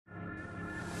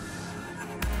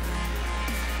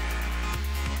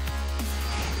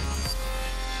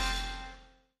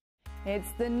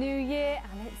It's the new year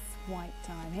and it's swipe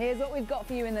time. Here's what we've got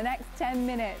for you in the next 10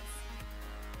 minutes.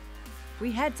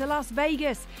 We head to Las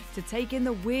Vegas to take in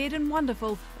the weird and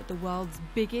wonderful at the world's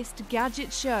biggest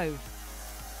gadget show.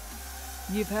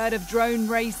 You've heard of drone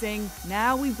racing.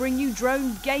 Now we bring you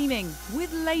drone gaming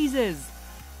with lasers.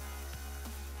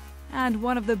 And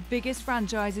one of the biggest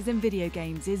franchises in video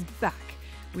games is back.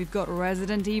 We've got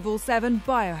Resident Evil 7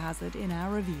 Biohazard in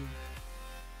our review.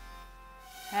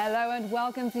 Hello and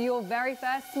welcome to your very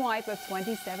first swipe of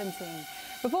 2017.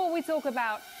 Before we talk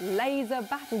about laser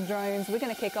battle drones, we're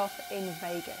going to kick off in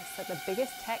Vegas at the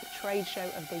biggest tech trade show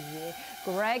of the year.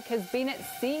 Greg has been at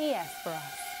CES for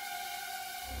us.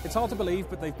 It's hard to believe,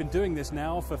 but they've been doing this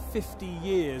now for 50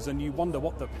 years, and you wonder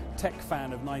what the tech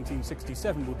fan of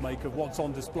 1967 would make of what's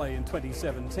on display in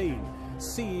 2017.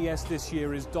 CES this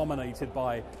year is dominated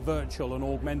by virtual and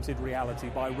augmented reality,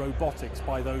 by robotics,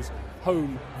 by those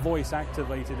home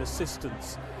voice-activated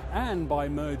assistants, and by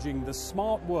merging the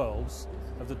smart worlds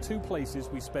of the two places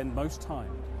we spend most time.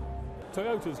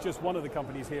 Toyota's just one of the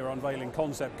companies here unveiling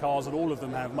concept cars, and all of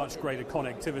them have much greater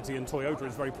connectivity, and Toyota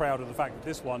is very proud of the fact that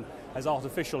this one has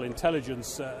artificial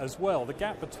intelligence as well. The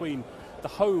gap between the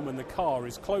home and the car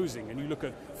is closing, and you look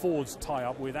at Ford's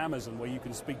tie-up with Amazon, where you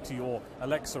can speak to your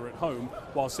Alexa at home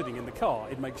while sitting in the car.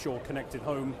 It makes your connected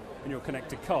home and your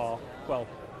connected car, well,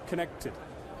 connected.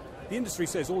 The industry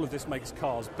says all of this makes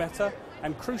cars better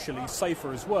and, crucially,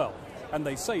 safer as well, and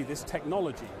they say this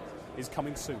technology is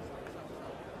coming soon.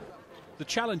 The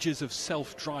challenges of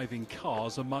self-driving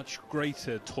cars are much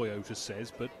greater, Toyota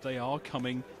says, but they are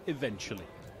coming eventually.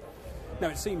 Now,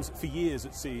 it seems for years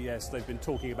at CES they've been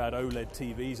talking about OLED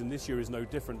TVs, and this year is no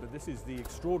different, but this is the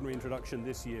extraordinary introduction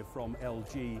this year from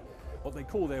LG, what they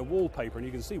call their wallpaper, and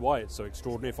you can see why it's so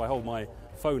extraordinary if I hold my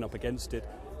phone up against it.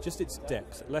 Just its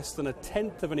depth, less than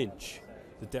 1/10 of an inch.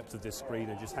 The depth of this screen,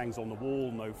 it just hangs on the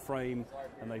wall, no frame,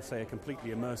 and they say a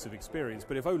completely immersive experience.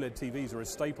 But if OLED TVs are a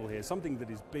staple here, something that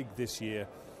is big this year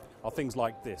are things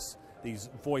like this,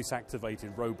 these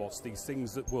voice-activated robots, these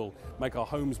things that will make our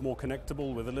homes more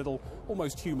connectable with a little,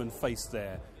 almost human face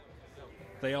there.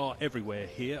 They are everywhere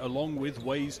here, along with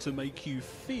ways to make you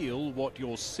feel what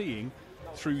you're seeing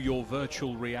through your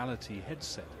virtual reality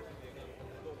headset.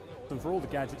 And for all the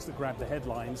gadgets that grab the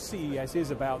headlines, CES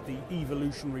is about the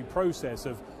evolutionary process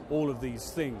of all of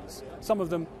these things. Some of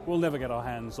them we'll never get our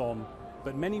hands on,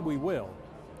 but many we will,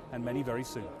 and many very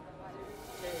soon.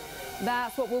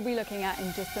 That's what we'll be looking at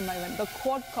in just a moment, the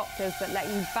quadcopters that let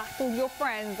you battle your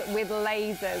friends with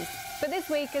lasers. But this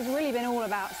week has really been all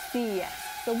about CES,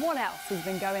 so what else has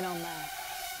been going on there?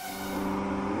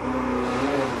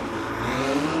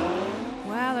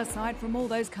 Well, aside from all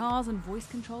those cars and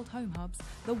voice-controlled home hubs,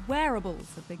 the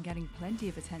wearables have been getting plenty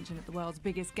of attention at the world's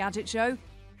biggest gadget show.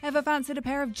 Ever fancied a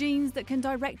pair of jeans that can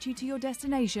direct you to your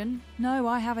destination? No,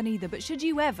 I haven't either, but should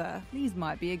you ever, these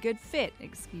might be a good fit,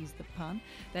 excuse the pun.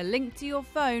 They're linked to your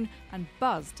phone and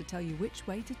buzz to tell you which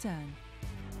way to turn.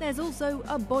 There's also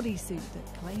a bodysuit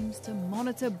that claims to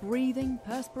monitor breathing,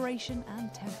 perspiration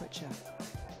and temperature.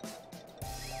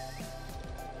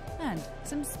 And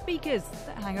some speakers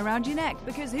that hang around your neck,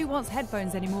 because who wants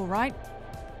headphones anymore, right?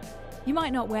 You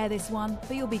might not wear this one,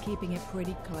 but you'll be keeping it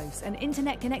pretty close. An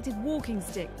internet-connected walking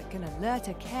stick that can alert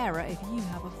a carer if you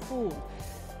have a fall.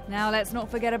 Now let's not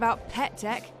forget about pet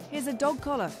tech. Here's a dog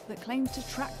collar that claims to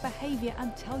track behaviour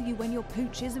and tell you when your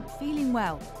pooch isn't feeling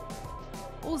well.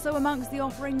 Also amongst the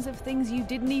offerings of things you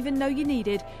didn't even know you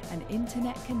needed, an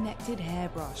internet-connected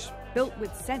hairbrush. Built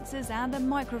with sensors and a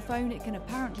microphone, it can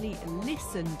apparently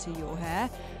listen to your hair,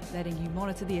 letting you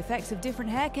monitor the effects of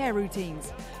different hair care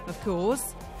routines. Of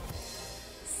course,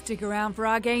 stick around for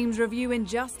our games review in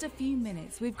just a few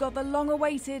minutes. We've got the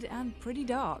long-awaited and pretty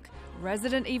dark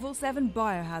Resident Evil 7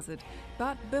 Biohazard.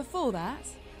 But before that,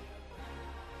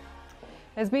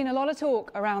 there's been a lot of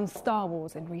talk around Star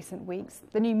Wars in recent weeks.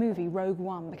 The new movie Rogue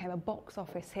One became a box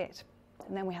office hit.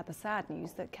 And then we had the sad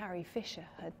news that Carrie Fisher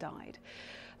had died.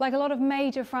 Like a lot of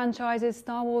major franchises,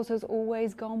 Star Wars has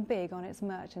always gone big on its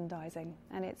merchandising.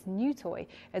 And its new toy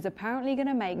is apparently going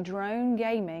to make drone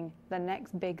gaming the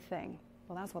next big thing.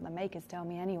 Well, that's what the makers tell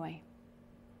me anyway.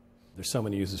 There's so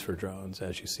many uses for drones,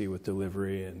 as you see with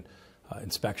delivery and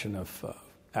inspection of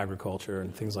agriculture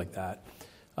and things like that.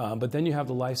 But then you have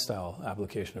the lifestyle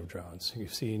application of drones.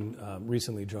 You've seen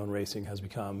recently drone racing has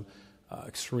become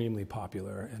extremely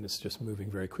popular, and it's just moving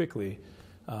very quickly.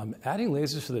 Adding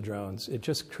lasers to the drones, it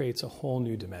just creates a whole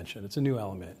new dimension. It's a new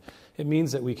element. It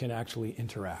means that we can actually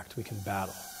interact, we can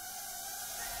battle.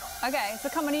 Okay, so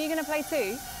come on, are you going to play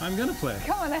too? I'm going to play.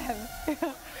 Come on then.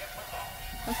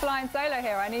 I'm flying solo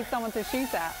here, I need someone to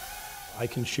shoot at. I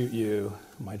can shoot you,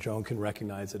 my drone can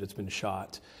recognize that it's been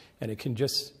shot, and it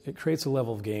creates a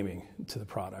level of gaming to the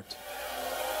product.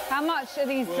 How much are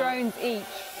these drones each?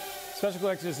 Special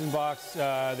Collector's Edition box,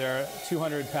 they're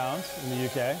 200 pounds in the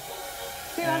UK.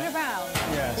 200 pounds?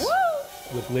 Yes.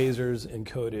 Woo! With lasers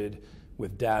encoded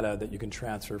with data that you can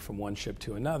transfer from one ship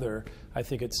to another, I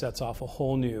think it sets off a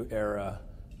whole new era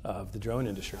of the drone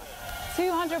industry.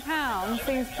 200 pounds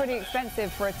seems pretty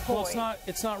expensive for a toy. Well,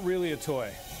 it's not really a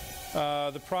toy.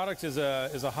 The product is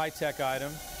a high-tech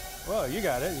item. Whoa, you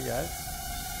got it, you got it.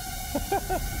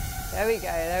 There we go,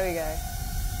 there we go.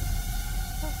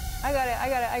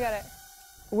 I got it.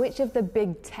 Which of the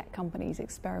big tech companies'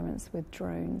 experiments with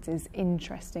drones is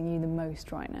interesting you the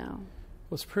most right now?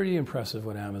 Well, it's pretty impressive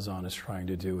what Amazon is trying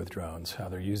to do with drones, how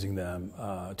they're using them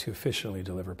to efficiently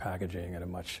deliver packaging at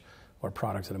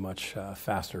products at a much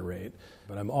faster rate.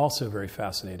 But I'm also very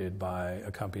fascinated by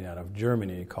a company out of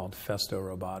Germany called Festo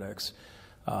Robotics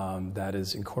that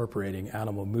is incorporating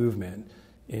animal movement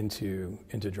into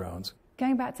drones.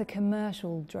 Going back to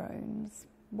commercial drones,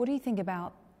 what do you think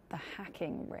about the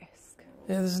hacking risk?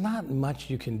 Yeah, there's not much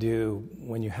you can do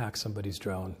when you hack somebody's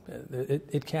drone.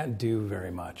 It can't do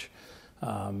very much.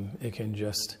 It can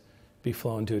just be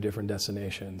flown to a different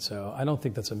destination. So I don't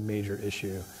think that's a major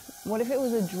issue. What if it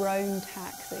was a drone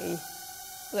taxi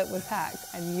that was hacked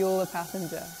and you're the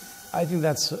passenger? I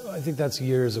think that's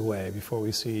years away before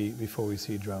we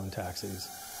see drone taxis.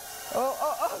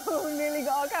 Oh, nearly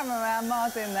got our cameraman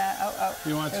Martin there. Oh.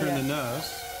 You want to turn the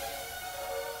nose?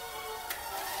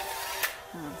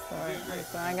 Oh, sorry.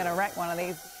 I'm going to wreck one of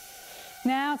these.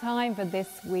 Now time for this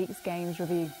week's Games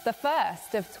Review, the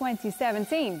first of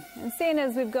 2017. And seeing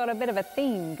as we've got a bit of a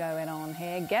theme going on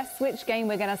here, guess which game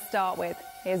we're going to start with?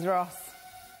 Here's Ross.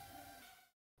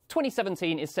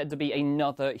 2017 is said to be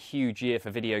another huge year for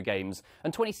video games,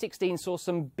 and 2016 saw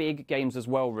some big games as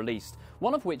well released.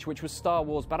 One of which was Star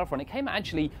Wars Battlefront. It came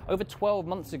actually over 12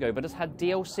 months ago, but has had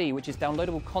DLC, which is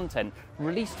downloadable content,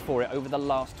 released for it over the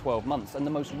last 12 months. And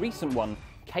the most recent one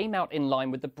came out in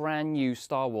line with the brand new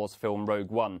Star Wars film Rogue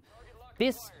One.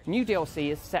 This new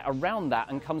DLC is set around that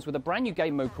and comes with a brand new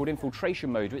game mode called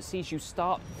Infiltration Mode, which sees you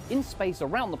start in space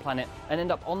around the planet and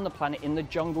end up on the planet in the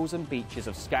jungles and beaches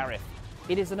of Scarif.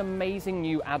 It is an amazing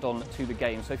new add-on to the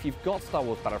game, so if you've got Star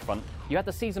Wars Battlefront, you had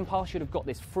the Season Pass, you'd have got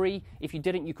this free. If you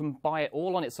didn't, you can buy it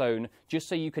all on its own, just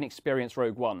so you can experience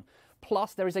Rogue One.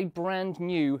 Plus, there is a brand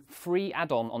new free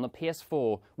add-on on the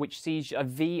PS4, which sees a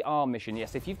VR mission.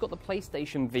 Yes, if you've got the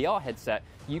PlayStation VR headset,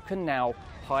 you can now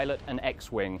pilot an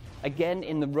X-Wing. Again,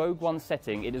 in the Rogue One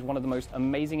setting, it is one of the most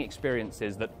amazing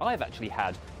experiences that I've actually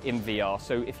had in VR.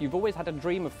 So if you've always had a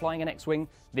dream of flying an X-Wing,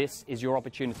 this is your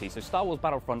opportunity. So Star Wars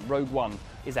Battlefront Rogue One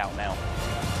is out now.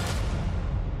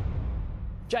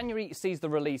 January sees the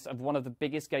release of one of the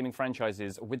biggest gaming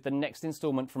franchises with the next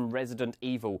installment from Resident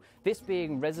Evil, this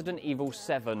being Resident Evil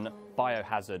 7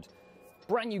 Biohazard.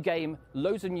 Brand new game,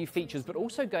 loads of new features, but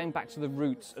also going back to the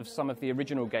roots of some of the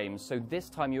original games. So this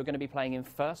time you're going to be playing in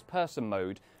first-person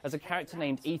mode as a character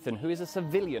named Ethan, who is a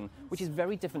civilian, which is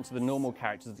very different to the normal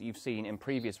characters that you've seen in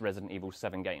previous Resident Evil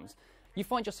 7 games. You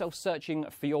find yourself searching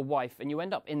for your wife, and you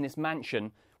end up in this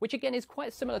mansion, which again is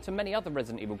quite similar to many other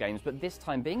Resident Evil games, but this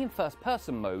time being in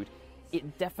first-person mode,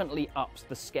 it definitely ups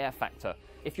the scare factor.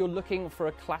 If you're looking for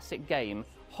a classic game,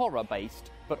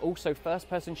 horror-based, but also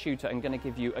first-person shooter and going to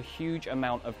give you a huge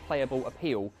amount of playable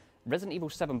appeal, Resident Evil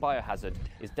 7 Biohazard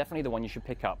is definitely the one you should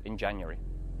pick up in January.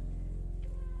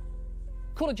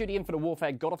 Call of Duty Infinite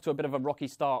Warfare got off to a bit of a rocky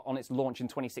start on its launch in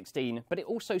 2016, but it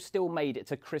also still made it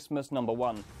to Christmas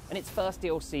 #1, and its first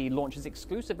DLC launches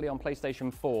exclusively on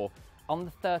PlayStation 4 on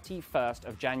the 31st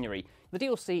of January. The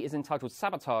DLC is entitled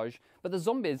Sabotage, but the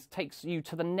zombies takes you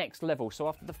to the next level. So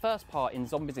after the first part in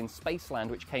Zombies in Spaceland,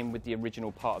 which came with the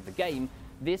original part of the game,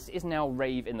 this is now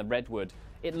Rave in the Redwood.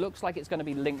 It looks like it's going to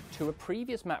be linked to a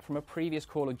previous map from a previous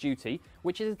Call of Duty,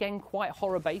 which is again quite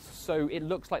horror-based, so it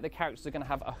looks like the characters are going to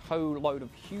have a whole load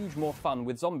of huge more fun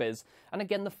with zombies. And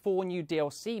again, the 4 new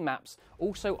DLC maps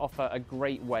also offer a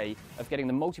great way of getting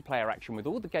the multiplayer action with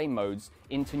all the game modes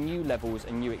into new levels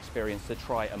and new experience to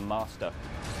try and master.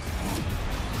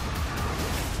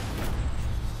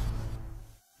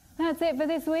 That's it for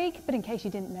this week, but in case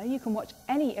you didn't know, you can watch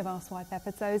any of our Swipe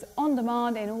episodes on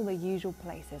demand in all the usual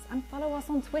places, and follow us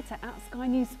on Twitter @Sky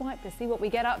News Swipe to see what we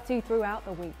get up to throughout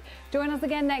the week. Join us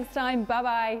again next time.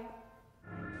 Bye-bye.